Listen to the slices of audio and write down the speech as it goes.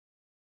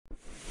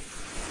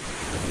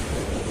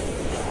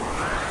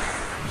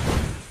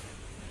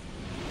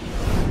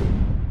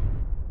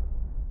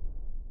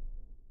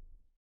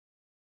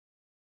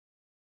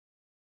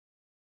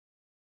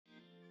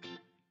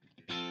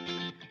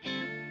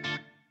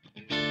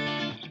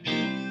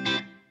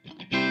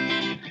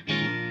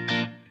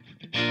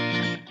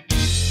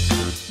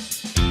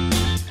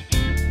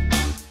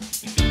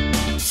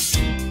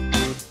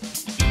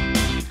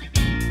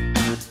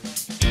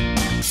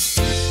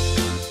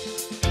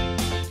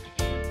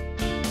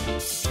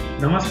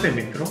નમસ્તે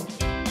મિત્રો,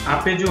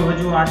 આપે જો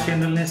હજુ આ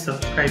ચેનલને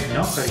સબસ્ક્રાઇબ ન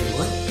કરી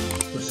હોય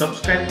તો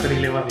સબસ્ક્રાઇબ કરી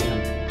લેવા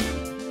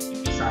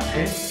વિનંતી।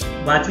 સાથે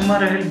બાજુમાં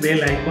રહેલ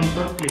બેલ આઇકોન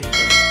પર ક્લિક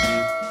કરો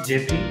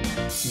જેથી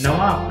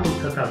નવા અપલોડ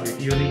થતા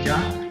વિડીયોની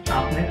જાણ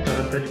આપને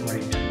તરત જ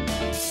મળી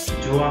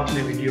જાય। જો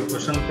આપને વિડીયો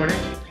પસંદ પડે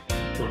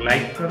તો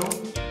લાઈક કરો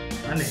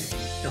અને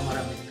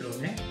તમારા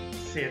મિત્રોને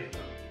શેર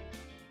કરો।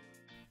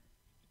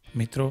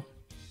 મિત્રો,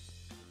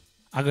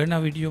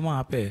 આગળના વિડીયોમાં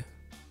આપે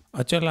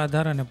અચલ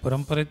આધાર અને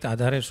પરંપરિત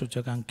આધારે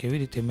સૂચકાંક કેવી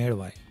રીતે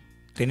મેળવાય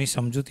તેની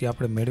સમજૂતી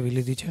આપણે મેળવી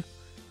લીધી છે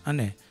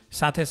અને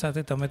સાથે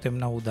સાથે તમે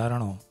તેમના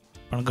ઉદાહરણો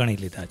પણ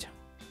ગણી લીધા છે।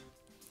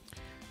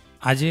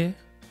 આજે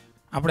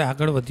આપણે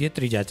આગળ વધીએ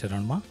ત્રીજા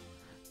ચરણમાં,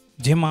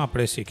 જેમાં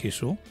આપણે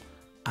શીખીશું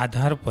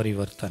આધાર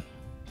પરિવર્તન।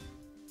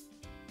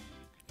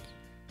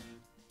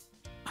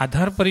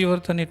 આધાર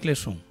પરિવર્તન એટલે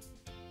શું?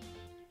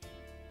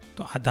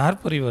 તો આધાર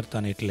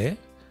પરિવર્તન એટલે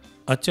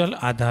અચલ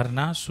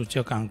આધારના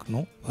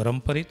સૂચકાંકનું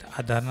પરંપરિત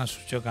આધારના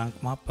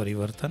સૂચકાંકમાં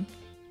પરિવર્તન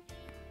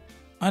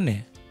અને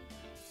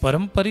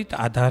પરંપરિત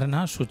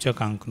આધારના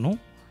સૂચકાંકનું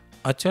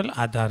અચલ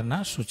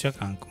આધારના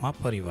સૂચકાંકમાં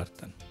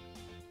પરિવર્તન।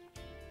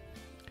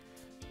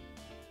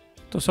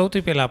 તો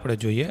સૌથી પહેલા આપણે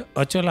જોઈએ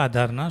અચલ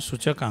આધારના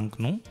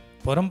સૂચકાંકનું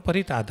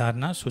પરંપરિત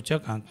આધારના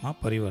સૂચકાંકમાં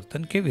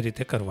પરિવર્તન કેવી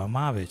રીતે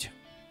કરવામાં આવે છે।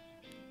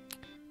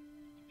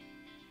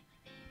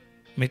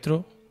 મિત્રો,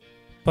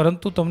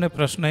 પરંતુ તમને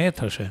પ્રશ્ન એ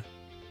થશે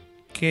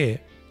કે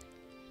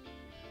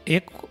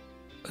એક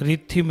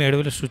રીતથી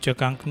મેળવેલ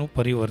સૂચકાંકનું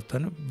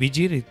પરિવર્તન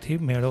બીજી રીતથી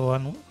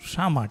મેળવવાનું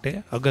શા માટે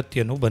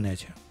અગત્યનું બને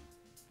છે?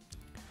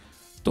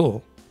 તો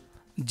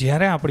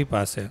જ્યારે આપણી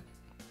પાસે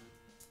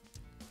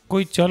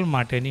કોઈ ચલ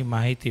માટેની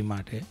માહિતી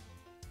માટે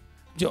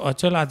જો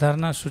અચલ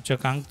આધારના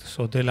સૂચકાંક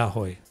શોધેલા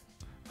હોય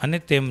અને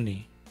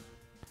તેમની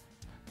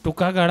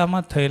ટૂંકા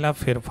ગાળામાં થયેલા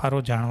ફેરફારો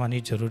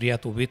જાણવાની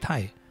જરૂરિયાત ઊભી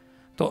થાય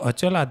તો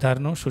અચલ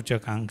આધારનું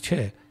સૂચકાંક છે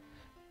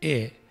એ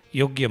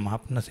યોગ્ય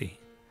માપ નથી।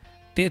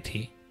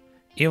 તેથી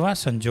એવા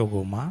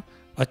સંજોગોમાં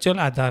અચલ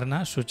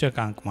આધારના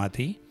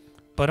સૂચકાંકમાંથી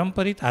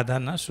પરંપરિત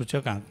આધારના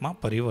સૂચકાંકમાં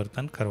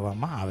પરિવર્તન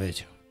કરવામાં આવે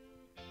છે।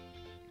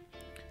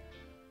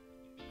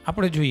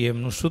 આપણે જોઈએ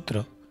એમનું સૂત્ર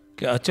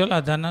કે અચલ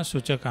આધારના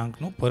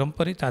સૂચકાંકનું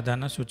પરંપરિત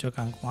આધારના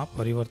સૂચકાંકમાં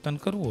પરિવર્તન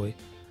કરવું હોય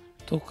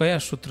તો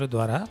કયા સૂત્ર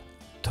દ્વારા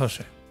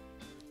થશે?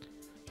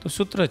 તો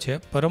સૂત્ર છે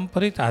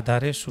પરંપરિત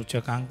આધારે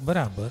સૂચકાંક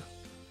બરાબર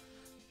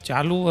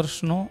ચાલુ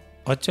વર્ષનો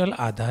અચલ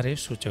આધારે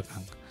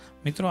સૂચકાંક।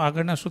 મિત્રો,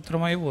 આગળના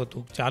સૂત્રમાં એવું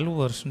હતું ચાલુ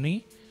વર્ષની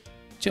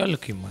ચલ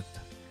કિંમત,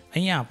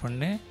 અહીંયા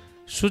આપણને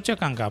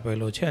સૂચકાંક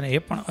આપેલો છે અને એ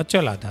પણ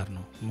અચલ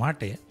આધારનો,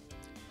 માટે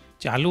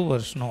ચાલુ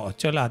વર્ષનો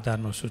અચલ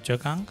આધારનો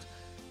સૂચકાંક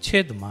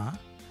છેદમાં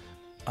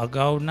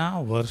અગાઉના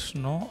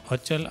વર્ષનો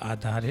અચલ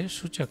આધારે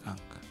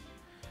સૂચકાંક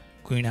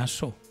ગુણ્યા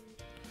 100।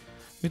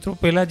 મિત્રો,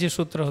 પહેલાં જે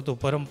સૂત્ર હતું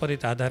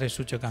પરંપરિત આધારે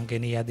સૂચકાંક,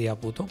 એની યાદી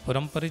આપું તો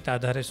પરંપરિત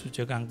આધારે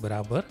સૂચકાંક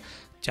બરાબર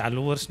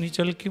ચાલુ વર્ષની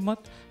ચલ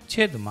કિંમત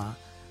છેદમાં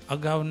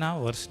અગાઉના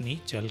વર્ષની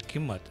ચલ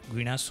કિંમત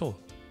ગુણ્યા 100।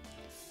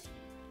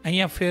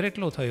 અહીંયા ફેર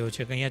એટલો થયો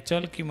છે કે અહીંયા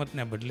ચલ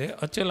કિંમતને બદલે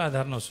અચલ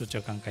આધારનો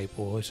સૂચકાંક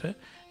આપ્યો હશે,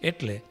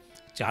 એટલે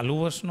ચાલુ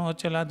વર્ષનો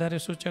અચલ આધારે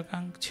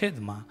સૂચકાંક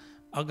છેદમાં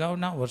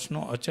અગાઉના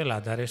વર્ષનો અચલ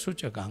આધારે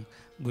સૂચકાંક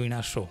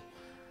ગુણ્યા 100।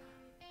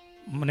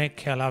 મને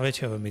ખ્યાલ આવે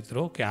છે હવે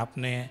મિત્રો કે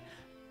આપને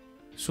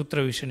સૂત્ર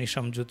વિશેની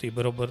સમજૂતી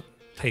બરોબર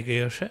થઈ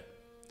ગઈ હશે।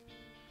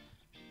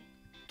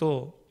 તો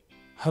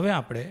હવે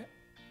આપણે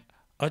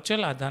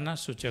અચલ આધારના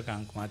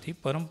સૂચકાંકમાંથી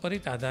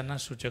પરંપરિત આધારના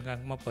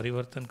સૂચકાંકમાં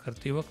પરિવર્તન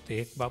કરતી વખતે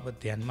એક બાબત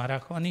ધ્યાનમાં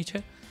રાખવાની છે,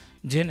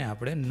 જેને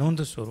આપણે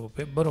નોંધ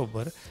સ્વરૂપે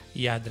બરોબર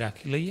યાદ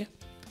રાખી લઈએ।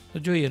 તો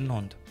જોઈએ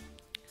નોંધ।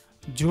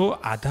 જો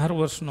આધાર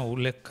વર્ષનો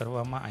ઉલ્લેખ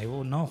કરવામાં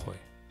આવ્યો ન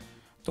હોય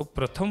તો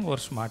પ્રથમ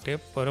વર્ષ માટે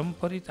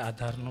પરંપરિત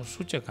આધારનો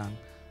સૂચકાંક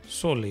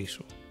 100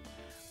 લઈશું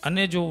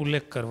અને જો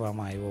ઉલ્લેખ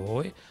કરવામાં આવ્યો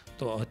હોય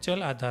તો અચલ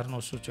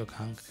આધારનો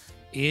સૂચકાંક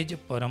એ જ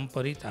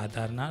પરંપરિત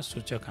આધારના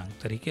સૂચકાંક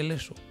તરીકે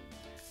લેશું।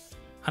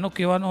 આનો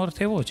કહેવાનો અર્થ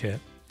એવો છે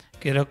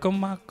કે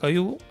રકમમાં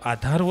કયું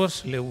આધાર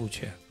વર્ષ લેવું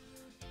છે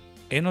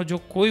એનો જો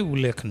કોઈ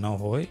ઉલ્લેખ ન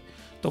હોય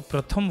તો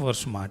પ્રથમ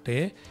વર્ષ માટે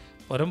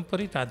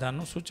પરંપરિત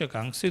આધારનો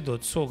સૂચકાંક સીધો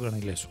જ 100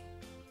 ગણી લેશું।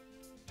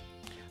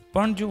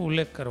 પણ જો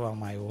ઉલ્લેખ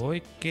કરવામાં આવ્યો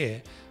હોય કે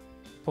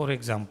ફોર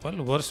એક્ઝામ્પલ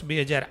વર્ષ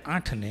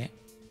 2008ને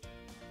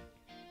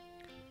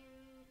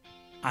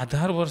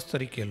આધાર વર્ષ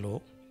તરીકે લો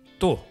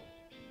તો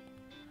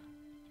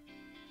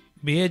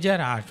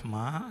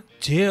 2008માં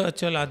જે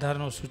અચલ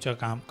આધારનો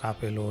સૂચકાંક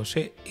આપેલો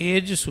હશે એ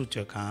જ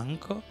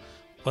સૂચકાંક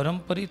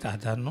પરંપરિત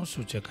આધારનો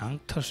સૂચકાંક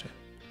થશે।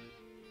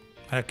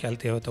 મારા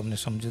ખ્યાલથી હવે તમને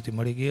સમજૂતી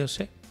મળી ગઈ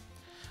હશે।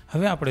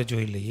 હવે આપણે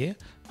જોઈ લઈએ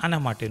આના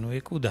માટેનું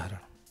એક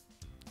ઉદાહરણ।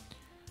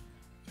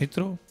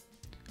 મિત્રો,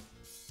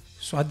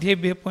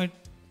 સ્વાધ્યાય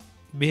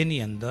 2.2ની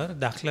અંદર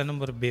દાખલા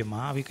નંબર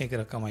 2માં આવી કંઈક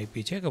રકમ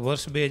આપી છે કે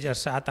વર્ષ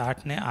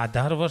 2007-8ને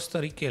આધાર વર્ષ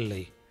તરીકે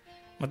લઈ,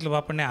 મતલબ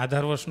આપણને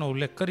આધાર વર્ષનો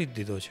ઉલ્લેખ કરી જ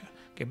દીધો છે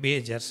કે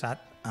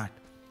 2007-8,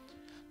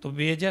 તો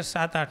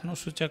 2007-8નું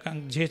સૂચકાંક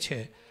જે છે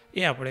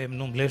એ આપણે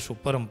એમનું લેશું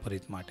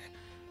પરંપરિત માટે।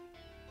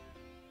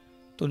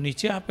 તો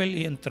નીચે આપેલ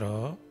યંત્ર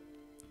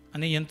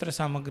અને યંત્ર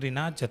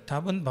સામગ્રીના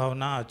જથ્થાબંધ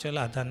ભાવના અચલ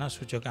આધારના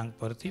સૂચકાંક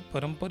પરથી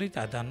પરંપરિત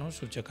આધારનો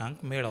સૂચકાંક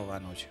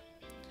મેળવવાનો છે।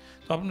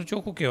 તો આપણું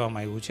ચોખ્ખું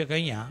કહેવામાં આવ્યું છે કે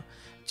અહીંયા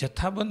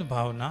જથ્થાબંધ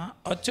ભાવના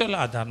અચલ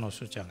આધારનો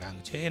સૂચકાંક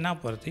છે, એના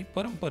પરથી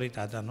પરંપરિત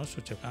આધારનો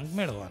સૂચકાંક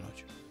મેળવવાનો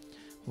છે,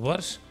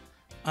 વર્ષ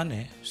અને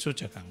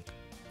સૂચકાંક.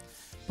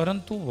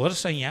 પરંતુ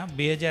વર્ષ અહીંયા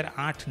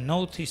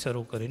 2008-9થી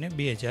શરૂ કરીને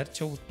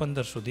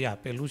 2014-15 સુધી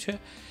આપેલું છે.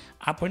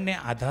 આપણને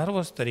આધાર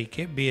વર્ષ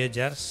તરીકે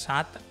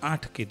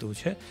 2007-8 કીધું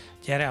છે,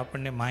 જ્યારે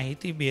આપણને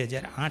માહિતી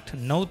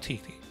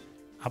 2008-9થી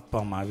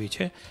આપવામાં આવી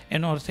છે.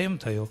 એનો અર્થ એમ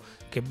થયો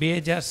કે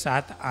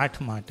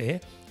 2007-8 માટે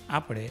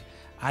આપણે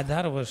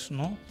આધાર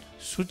વર્ષનો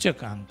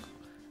સૂચકાંક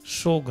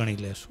 100 ગણી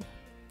લેશું.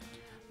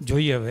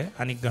 જોઈએ હવે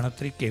આની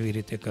ગણતરી કેવી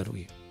રીતે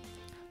કરવી.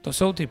 તો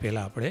સૌથી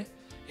પહેલાં આપણે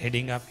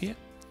હેડિંગ આપીએ,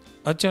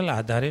 અચલ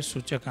આધારે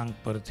સૂચકાંક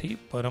પરથી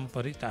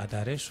પરંપરિત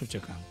આધારે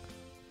સૂચકાંક.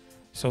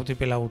 સૌથી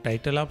પહેલાં હું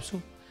ટાઇટલ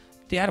આપશું,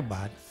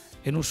 ત્યારબાદ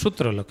એનું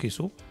સૂત્ર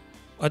લખીશું.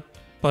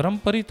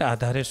 પરંપરિત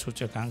આધારે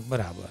સૂચકાંક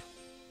બરાબર,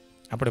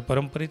 આપણે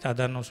પરંપરિત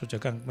આધારનો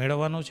સૂચકાંક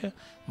મેળવવાનો છે,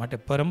 માટે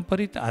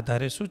પરંપરિત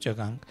આધારે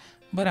સૂચકાંક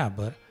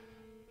બરાબર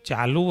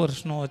ચાલુ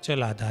વર્ષનો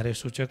અચલ આધારે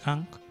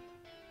સૂચકાંક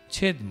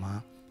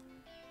છેદમાં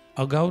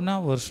અગાઉના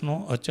વર્ષનો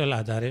અચલ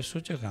આધારે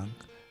સૂચકાંક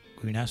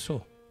ગુણ્યા 100.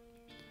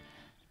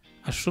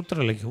 આ સૂત્ર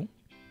લખ્યું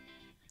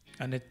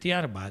અને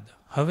ત્યારબાદ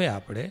હવે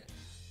આપણે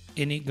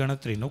એની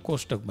ગણતરીનું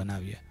કોષ્ટક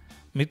બનાવીએ.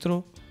 મિત્રો,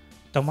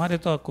 તમારે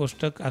તો આ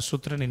કોષ્ટક આ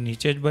સૂત્રની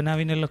નીચે જ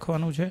બનાવીને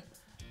લખવાનું છે,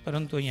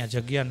 પરંતુ અહીંયા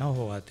જગ્યા ન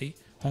હોવાથી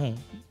હું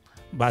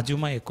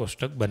બાજુમાં એ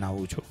કોષ્ટક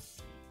બનાવું છું.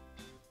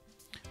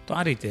 તો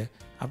આ રીતે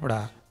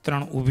આપણા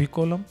 3 ઊભી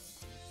કોલમ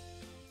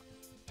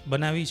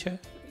બનાવી છે,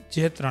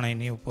 જે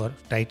ત્રણેયની ઉપર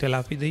ટાઇટલ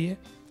આપી દઈએ.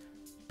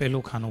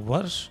 પહેલું ખાનું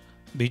વર્ષ,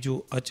 બીજું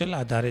અચલ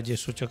આધારે જે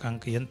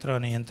સૂચકાંક યંત્ર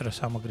અને યંત્ર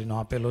સામગ્રીનો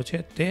આપેલો છે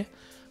તે,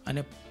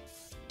 અને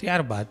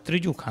ત્યારબાદ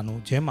ત્રીજું ખાનું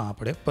જેમાં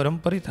આપણે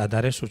પરંપરિત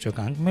આધારે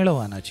સૂચકાંક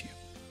મેળવવાના છીએ.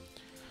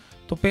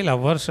 તો પહેલાં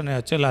વર્ષ અને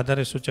અચલ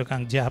આધારે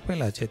સૂચકાંક જે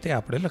આપેલા છે તે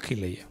આપણે લખી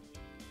લઈએ.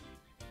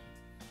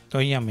 તો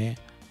અહીંયા મેં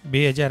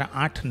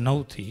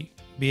 2008-9થી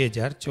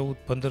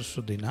 2014-15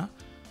 સુધીના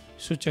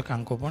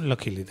સૂચકાંકો પણ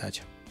લખી લીધા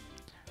છે.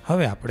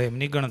 હવે આપણે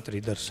એમની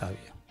ગણતરી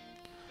દર્શાવીએ.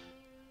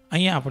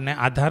 અહીંયા આપણે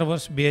આધાર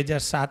વર્ષ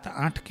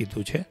 2007-8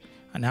 કીધું છે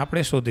અને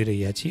આપણે શોધી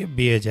રહ્યા છીએ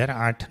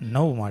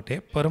 2008-9 માટે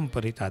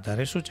પરંપરિત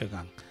આધારે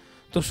સૂચકાંક.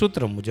 તો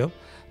સૂત્ર મુજબ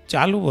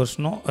ચાલુ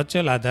વર્ષનો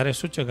અચલ આધારે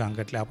સૂચકાંક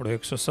એટલે આપણો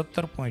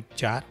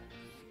 117.4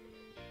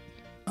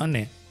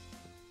 અને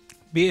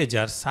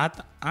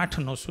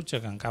 2007-8નો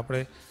સૂચકાંક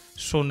આપણે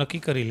 100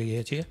 નક્કી કરી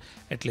લઈએ છીએ,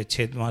 એટલે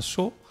છેદમાં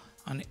 100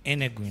 અને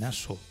એને ગુણ્યા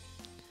 100.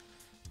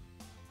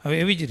 હવે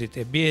એવી જ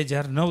રીતે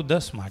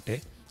 2009-10 માટે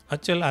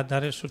અચલ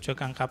આધારે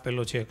સૂચકાંક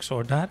આપેલો છે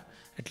 118,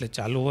 એટલે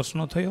ચાલુ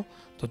વર્ષનો થયો.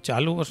 તો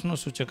ચાલુ વર્ષનો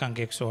સૂચકાંક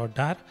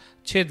 118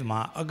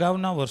 છેદમાં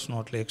અગાઉના વર્ષનો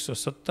એટલે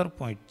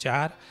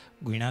 117.4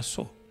 ગુણ્યા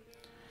 100.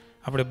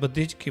 આપણે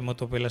બધી જ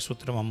કિંમતો પહેલાં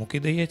સૂત્રમાં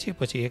મૂકી દઈએ છીએ,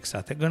 પછી એક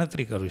સાથે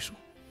ગણતરી કરીશું.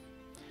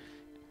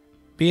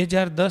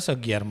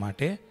 2010-11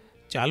 માટે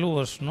ચાલુ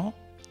વર્ષનો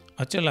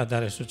અચલ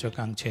આધારે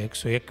સૂચકાંક છે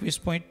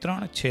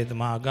 121.3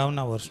 છેદમાં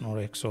અગાઉના વર્ષનો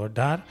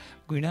 118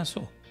 ગુણ્યા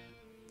 100.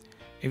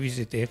 એવી જ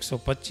રીતે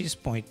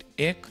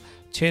 125.1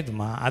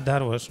 છેદમાં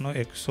આધાર વર્ષનો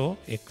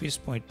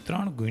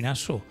 121.3 ગુણ્યા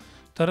 100.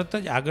 તરત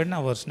જ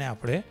આગળના વર્ષને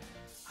આપણે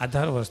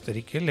આધાર વર્ષ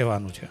તરીકે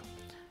લેવાનું છે.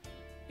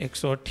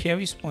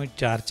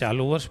 128.4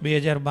 ચાલુ વર્ષ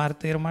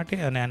 2012-13 માટે,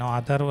 અને એનો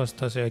આધાર વર્ષ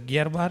થશે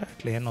 11-12,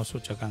 એટલે એનો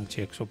સૂચકાંક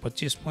છે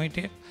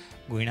 125.1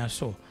 ગુણ્યા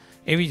 100.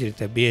 એવી જ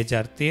રીતે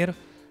 2013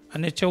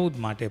 અને 14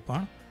 માટે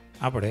પણ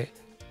આપણે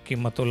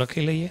કિંમતો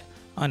લખી લઈએ,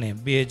 અને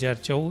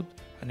 2014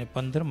 અને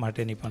 15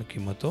 માટેની પણ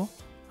કિંમતો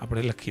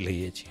આપણે લખી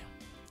લઈએ છીએ.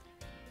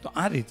 તો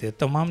આ રીતે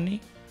તમામની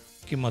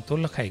કિંમતો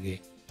લખાઈ ગઈ.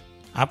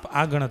 આપ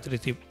આ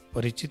ગણતરીથી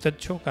પરિચિત જ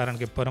છો, કારણ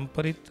કે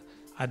પરંપરિત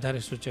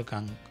આધારે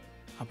સૂચકાંક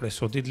આપણે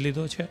શોધી જ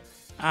લીધો છે.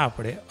 આ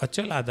આપણે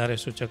અચલ આધારે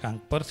સૂચકાંક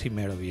પરથી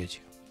મેળવીએ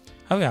છીએ.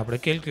 હવે આપણે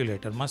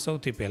કેલ્ક્યુલેટરમાં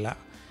સૌથી પહેલાં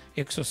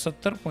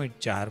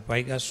 117.4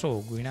 ભાગ્યા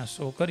 100 ગુણ્યા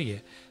 100 કરીએ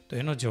તો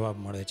એનો જવાબ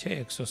મળે છે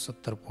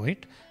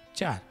 117.4.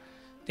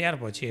 ત્યાર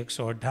પછી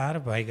 118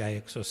 ભાગ્યા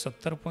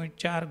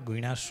 117.4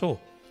 ગુણ્યા 100,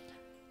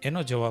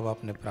 એનો જવાબ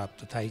આપને પ્રાપ્ત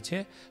થાય છે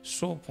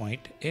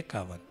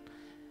 100.51.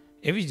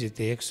 એવી જ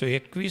રીતે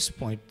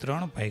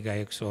 121.3 ભાગ્યા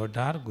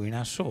 118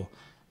 ગુણ્યા 100,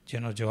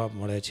 જેનો જવાબ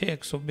મળે છે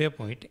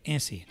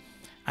 102.80.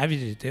 આવી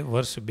જ રીતે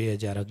વર્ષ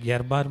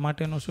 2011-12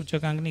 માટેનો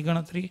સૂચકાંકની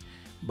ગણતરી,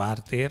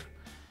 12-13,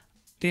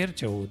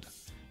 13-14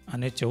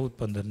 અને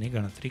 14-15ની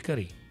ગણતરી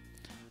કરી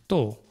તો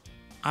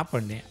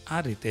આપણને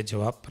આ રીતે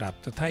જવાબ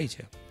પ્રાપ્ત થાય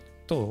છે.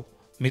 તો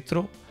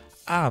મિત્રો,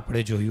 આ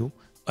આપણે જોયું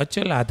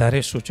અચલ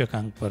આધારે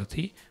સૂચકાંક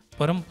પરથી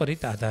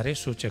પરંપરિત આધારે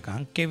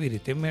સૂચકાંક કેવી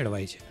રીતે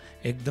મેળવાય છે.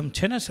 એકદમ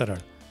છે ને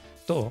સરળ.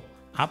 તો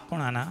આપ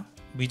પણ આના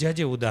બીજા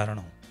જે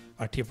ઉદાહરણો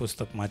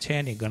પાઠ્યપુસ્તકમાં છે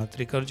એની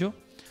ગણતરી કરજો.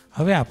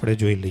 હવે આપણે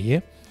જોઈ લઈએ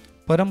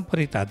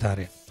પરંપરિત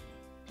આધારે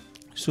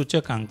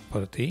સૂચકાંક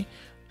પરથી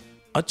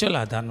અચલ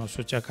આધારનો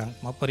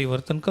સૂચકાંકમાં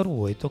પરિવર્તન કરવું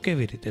હોય તો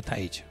કેવી રીતે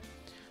થાય છે.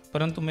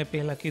 પરંતુ મેં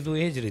પહેલાં કીધું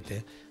એ જ રીતે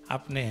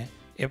આપને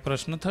એ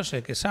પ્રશ્ન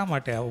થશે કે શા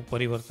માટે આવું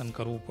પરિવર્તન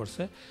કરવું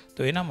પડશે. તો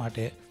એના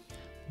માટે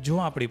જો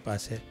આપણી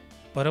પાસે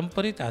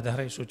પરંપરિત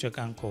આધારે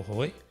સૂચકાંકો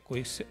હોય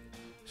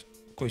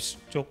કોઈ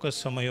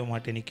ચોક્કસ સમયો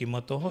માટેની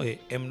કિંમતો હોય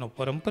એમનો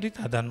પરંપરિત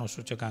આધારનો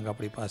સૂચકાંક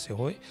આપણી પાસે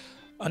હોય,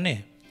 અને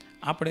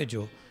આપણે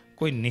જો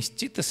કોઈ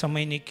નિશ્ચિત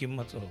સમયની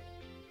કિંમતો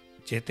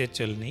જે તે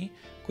ચલની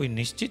કોઈ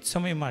નિશ્ચિત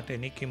સમય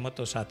માટેની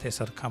કિંમતો સાથે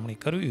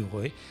સરખામણી કરવી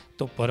હોય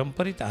તો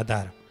પરંપરિત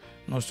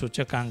આધારનો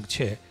સૂચકાંક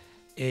છે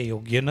એ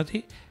યોગ્ય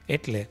નથી.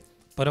 એટલે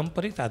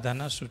પરંપરિત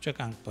આધારના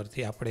સૂચકાંક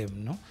પરથી આપણે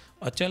એમનો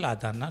અચલ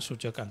આધારના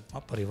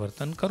સૂચકાંકમાં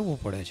પરિવર્તન કરવું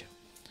પડે છે.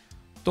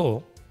 તો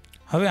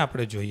હવે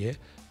આપણે જોઈએ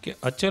કે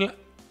અચલ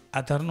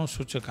આધારનો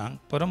સૂચકાંક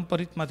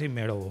પરંપરિતમાંથી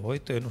મેળવવો હોય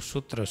તો એનું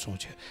સૂત્ર શું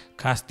છે.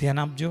 ખાસ ધ્યાન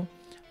આપજો,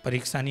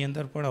 પરીક્ષાની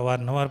અંદર પણ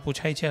અવારનવાર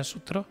પૂછાય છે આ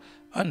સૂત્ર,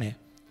 અને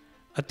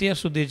અત્યાર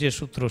સુધી જે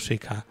સૂત્રો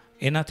શીખ્યા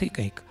એનાથી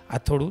કંઈક આ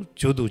થોડું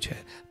જુદું છે.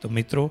 તો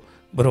મિત્રો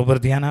બરોબર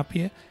ધ્યાન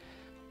આપીએ.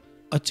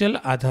 અચલ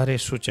આધારે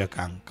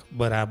સૂચકાંક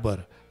બરાબર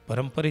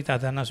પરંપરિત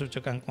આધારના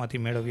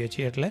સૂચકાંકમાંથી મેળવીએ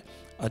છીએ, એટલે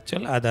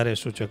અચલ આધારે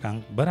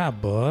સૂચકાંક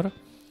બરાબર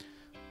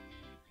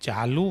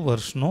ચાલુ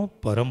વર્ષનો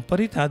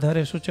પરંપરિત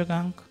આધારે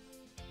સૂચકાંક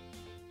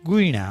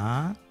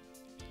ગુણ્યા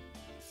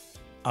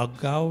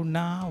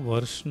અગાઉના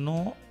વર્ષનો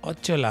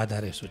અચલ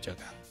આધારે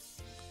સૂચકાંક.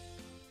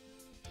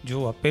 જો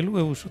આપેલું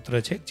એવું સૂત્ર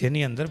છે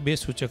જેની અંદર બે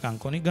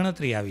સૂચકાંકોની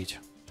ગણતરી આવી છે.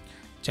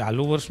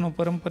 ચાલુ વર્ષનો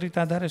પરંપરિત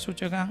આધારે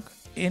સૂચકાંક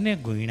એને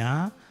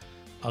ગુણ્યા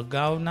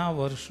અગાઉના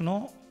વર્ષનો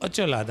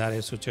અચલ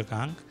આધારે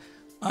સૂચકાંક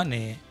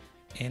અને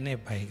એને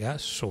ભાગ્યા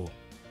 100.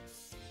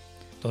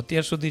 તો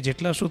અત્યાર સુધી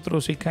જેટલા સૂત્રો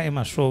શીખ્યા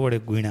એમાં 100 વડે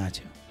ગુણ્યા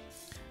છે.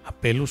 આ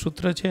પહેલું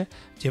સૂત્ર છે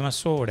જેમાં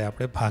 100 વડે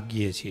આપણે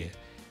ભાગીએ છીએ.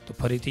 તો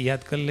ફરીથી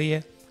યાદ કરી લઈએ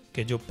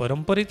કે જો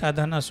પરંપરિત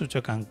આધારના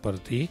સૂચકાંક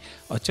પરથી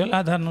અચલ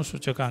આધારનો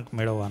સૂચકાંક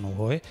મેળવવાનું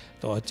હોય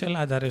તો અચલ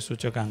આધારે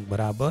સૂચકાંક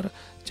બરાબર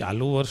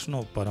ચાલુ વર્ષનો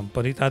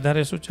પરંપરિત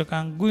આધારે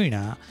સૂચકાંક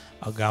ગુણ્યા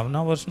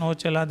અગાઉના વર્ષનો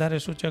અચલ આધારે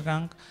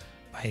સૂચકાંક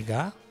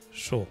ભાગ્યા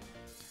 100.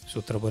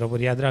 સૂત્ર બરાબર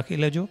યાદ રાખી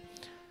લેજો.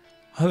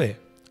 હવે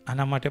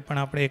આના માટે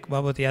પણ આપણે એક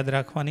બાબત યાદ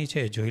રાખવાની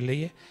છે, જોઈ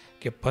લઈએ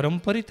કે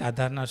પરંપરિત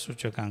આધારના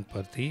સૂચકાંક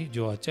પરથી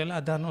જો અચલ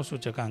આધારનો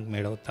સૂચકાંક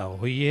મેળવતા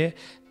હોઈએ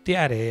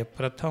ત્યારે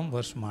પ્રથમ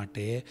વર્ષ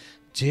માટે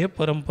જે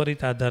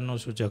પરંપરિત આધારનો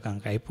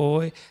સૂચકાંક આપ્યો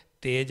હોય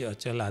તે જ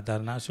અચલ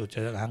આધારના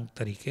સૂચકાંક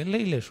તરીકે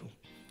લઈ લેશું.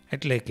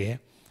 એટલે કે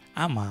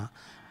આમાં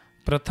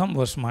પ્રથમ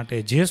વર્ષ માટે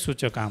જે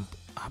સૂચકાંક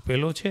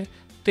આપેલો છે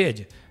તે જ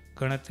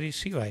ગણતરી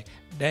સિવાય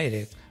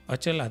ડાયરેક્ટ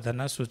અચલ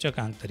આધારના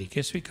સૂચકાંક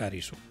તરીકે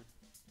સ્વીકારીશું.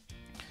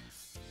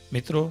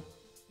 મિત્રો,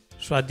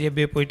 સ્વાધ્યાય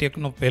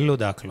 2.1નો પહેલો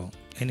દાખલો,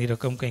 એની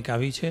રકમ કંઈક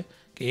આવી છે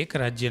કે એક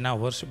રાજ્યના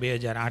વર્ષ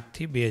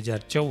 2008થી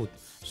 2014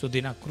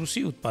 સુધીના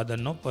કૃષિ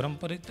ઉત્પાદનનો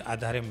પરંપરિત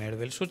આધારે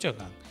મેળવેલ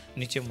સૂચકાંક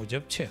નીચે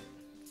મુજબ છે.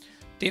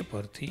 તે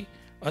પરથી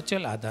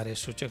અચલ આધારે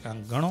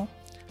સૂચકાંક ગણો.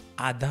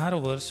 આધાર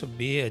વર્ષ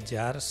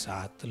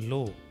 2007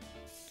 લો.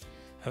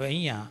 હવે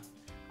અહીંયા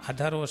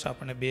આધાર વર્ષ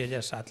આપણે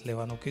 2007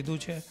 લેવાનું કીધું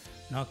છે,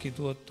 ન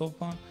કીધું હોત તો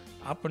પણ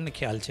આપણને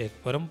ખ્યાલ છે કે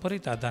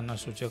પરંપરિત આધારના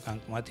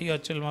સૂચકાંકમાંથી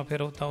અચલમાં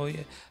ફેરવતા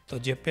હોઈએ તો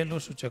જે પહેલો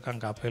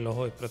સૂચકાંક આપેલો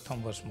હોય પ્રથમ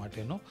વર્ષ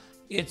માટેનો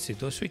એ જ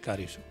સીધો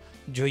સ્વીકારીશું.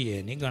 જોઈએ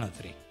એની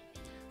ગણતરી.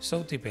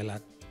 સૌથી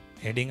પહેલાં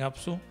હેડિંગ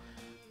આપશું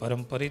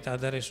પરંપરિત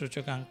આધારે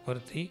સૂચકાંક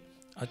પરથી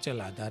અચલ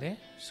આધારે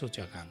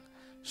સૂચકાંક.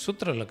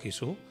 સૂત્ર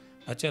લખીશું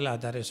અચલ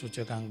આધારે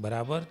સૂચકાંક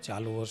બરાબર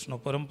ચાલુ વર્ષનો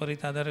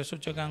પરંપરિત આધારે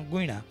સૂચકાંક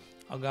ગુણ્યા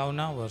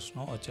અગાઉના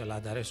વર્ષનો અચલ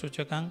આધારે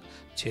સૂચકાંક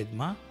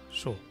છેદમાં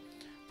 100.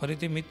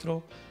 ફરીથી મિત્રો,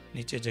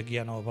 નીચે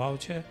જગ્યાનો અભાવ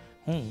છે,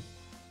 હું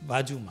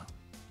બાજુમાં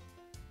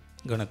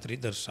ગણતરી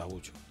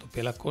દર્શાવું છું. તો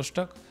પહેલાં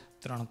કોષ્ટક,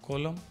 3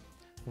 કોલમ,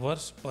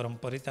 વર્ષ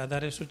પરંપરિત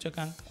આધારે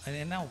સૂચકાંક અને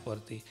એના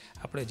ઉપરથી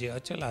આપણે જે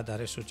અચલ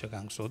આધારે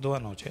સૂચકાંક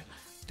શોધવાનો છે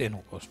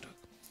તેનું કોષ્ટક.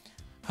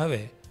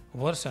 હવે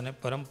વર્ષ અને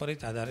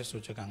પરંપરિત આધારે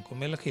સૂચકાંકો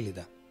મેં લખી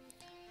લીધા.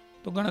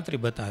 તો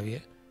ગણતરી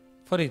બતાવીએ.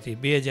 ફરીથી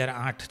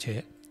 2008 છે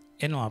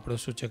એનો આપણો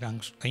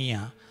સૂચકાંક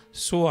અહીંયા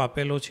 100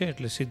 આપેલો છે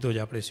એટલે સીધો જ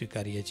આપણે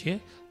સ્વીકારીએ છીએ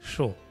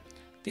 100.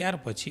 ત્યાર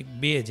પછી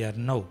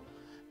 2009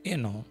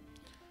 એનો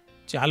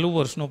ચાલુ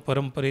વર્ષનો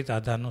પરંપરિત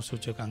આધારનો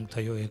સૂચકાંક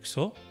થયો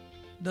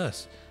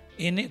 110.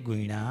 એને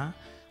ગુણ્યા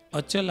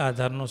અચલ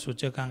આધારનો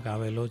સૂચકાંક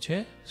આવેલો છે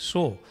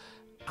 100.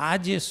 આ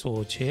જે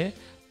 100 છે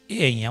એ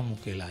અહીંયા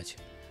મૂકેલા છે,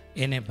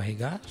 એને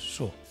ભાગ્યા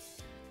 100.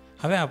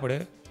 હવે આપણે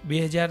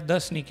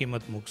 2010ની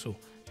કિંમત મૂકશું,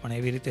 પણ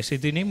એવી રીતે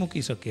સીધી નહીં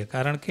મૂકી શકીએ,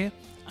 કારણ કે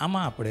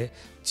આમાં આપણે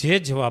જે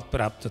જવાબ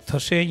પ્રાપ્ત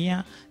થશે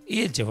અહીંયા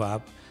એ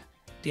જવાબ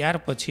ત્યાર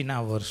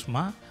પછીના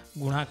વર્ષમાં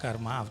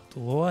ગુણાકારમાં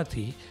આવતું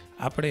હોવાથી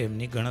આપણે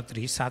એમની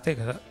ગણતરી સાથે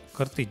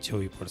કરતી જ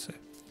જવી પડશે.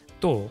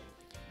 તો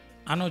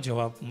આનો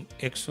જવાબ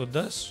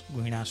 110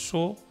 ગુણ્યા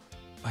 100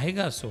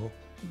 ભાગ્યા 100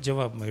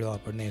 જવાબ મળ્યો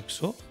આપણને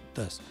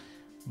 110.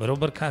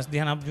 બરોબર ખાસ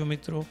ધ્યાન આપજો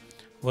મિત્રો.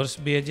 વર્ષ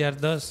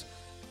 2010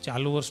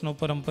 ચાલુ વર્ષનો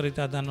પરંપરિત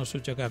આધારનો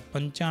સૂચકાંક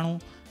 95,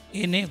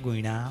 એને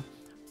ગુણ્યા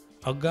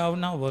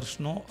અગાઉના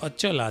વર્ષનો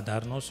અચલ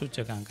આધારનો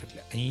સૂચકાંક,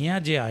 એટલે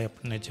અહીંયા જે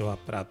આપણને જવાબ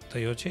પ્રાપ્ત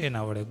થયો છે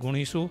એના વડે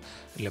ગુણીશું,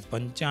 એટલે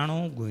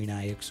 95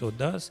 ગુણ્યા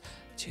 110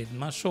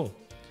 છેદમાં 100.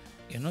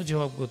 એનો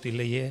જવાબ ગોતી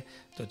લઈએ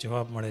તો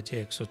જવાબ મળે છે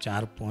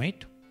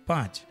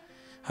 104.5.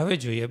 હવે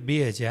જોઈએ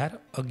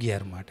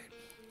 2011 માટે.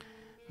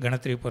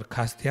 ગણતરી પર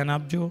ખાસ ધ્યાન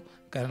આપજો,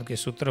 કારણ કે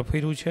સૂત્ર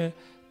ફેર્યું છે,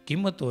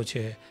 કિંમતો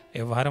છે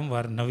એ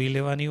વારંવાર નવી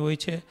લેવાની હોય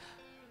છે,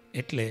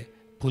 એટલે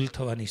ભૂલ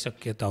થવાની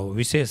શક્યતાઓ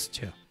વિશેષ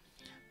છે.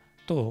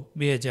 તો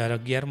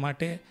 2011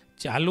 માટે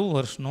ચાલુ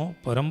વર્ષનો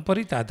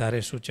પરંપરિત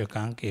આધારે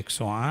સૂચકાંક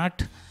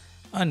 108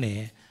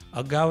 અને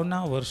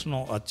અગાઉના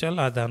વર્ષનો અચલ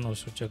આધારનો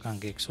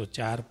સૂચકાંક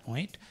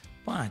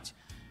 104.5.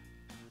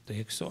 તો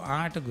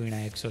 108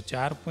 ગુણ્યા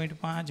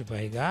 104.5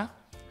 ભાગ્યા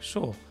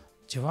 100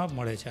 જવાબ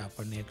મળે છે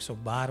આપણને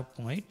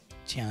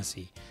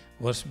 112.86.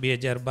 વર્ષ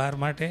 2012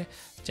 માટે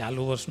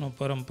ચાલુ વર્ષનો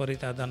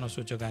પરંપરિત આધારનો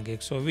સૂચકાંક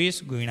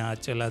 120 ગુણ્યા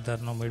અચલ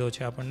આધારનો મળ્યો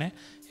છે આપણને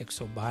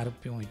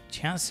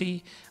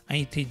 112.86.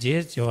 અહીંથી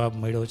જે જવાબ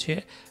મળ્યો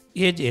છે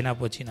એ જ એના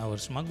પછીના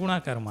વર્ષમાં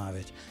ગુણાકારમાં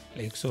આવે છે.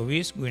 એટલે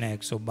 120 ગુણ્યા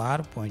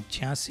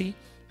 112.86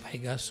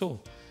 ભાગ્યા 100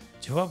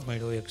 જવાબ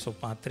મળ્યો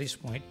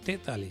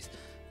 135.43.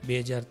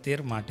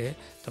 2013 માટે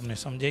તમને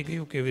સમજાઈ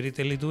ગયું કેવી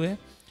રીતે લીધું એ.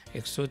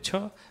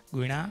 106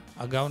 ગુણ્યા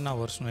અગાઉના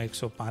વર્ષનો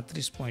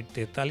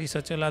 135.43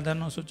 અચલ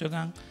આધારનો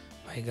સૂચકાંક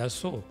ભાગ્યા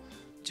 100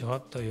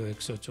 જવાબ થયો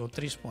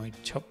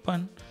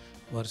 134.56.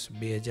 વર્ષ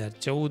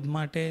 2014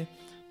 માટે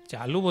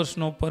ચાલુ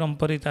વર્ષનો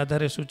પરંપરિત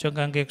આધારે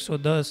સૂચકાંક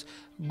 110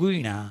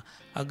 ગુણ્યા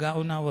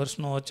અગાઉના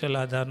વર્ષનો અચલ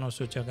આધારનો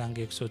સૂચકાંક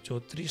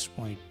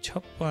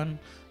 134.56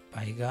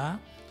 ભાગ્યા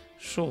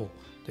 100.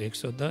 તો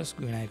 110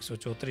 ગુણ્યા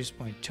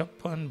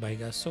 134.56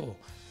 ભાગ્યા 100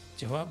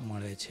 જવાબ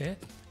મળે છે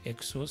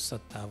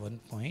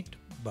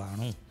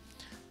 157.92.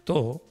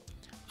 તો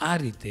આ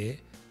રીતે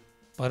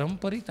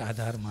પરંપરિત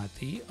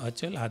આધારમાંથી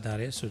અચલ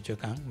આધારે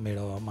સૂચકાંક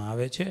મેળવવામાં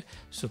આવે છે.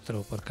 સૂત્ર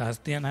ઉપર ખાસ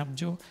ધ્યાન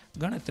આપજો.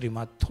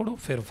 ગણતરીમાં થોડો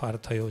ફેરફાર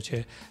થયો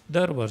છે.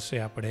 દર વર્ષે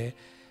આપણે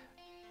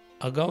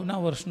અગાઉના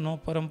વર્ષનો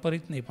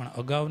પરંપરિત નહીં પણ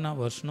અગાઉના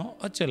વર્ષનો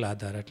અચલ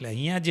આધાર એટલે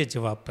અહીંયા જે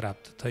જવાબ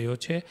પ્રાપ્ત થયો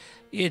છે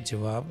એ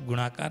જવાબ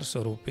ગુણાકાર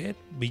સ્વરૂપે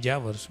બીજા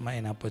વર્ષમાં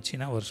એના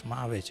પછીના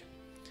વર્ષમાં આવે છે.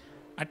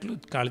 આટલું જ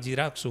કાળજી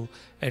રાખશું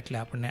એટલે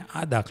આપણને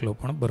આ દાખલો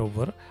પણ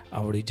બરોબર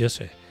આવડી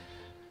જશે.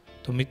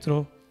 તો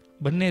મિત્રો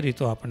બંને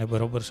રીતો આપણને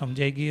બરોબર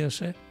સમજાઈ ગઈ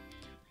હશે.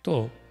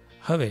 તો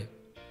હવે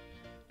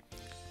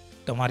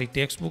તમારી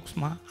ટેક્સ્ટ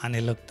બુક્સમાં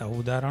આને લગતા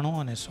ઉદાહરણો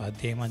અને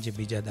સ્વાધ્યાયમાં જે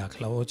બીજા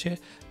દાખલાઓ છે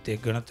તે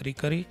ગણતરી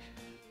કરી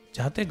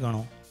જાતે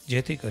ગણો,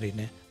 જેથી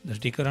કરીને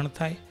દૃઢીકરણ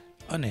થાય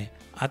અને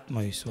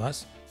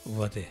આત્મવિશ્વાસ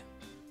વધે.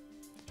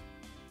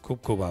 ખૂબ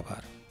ખૂબ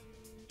આભાર.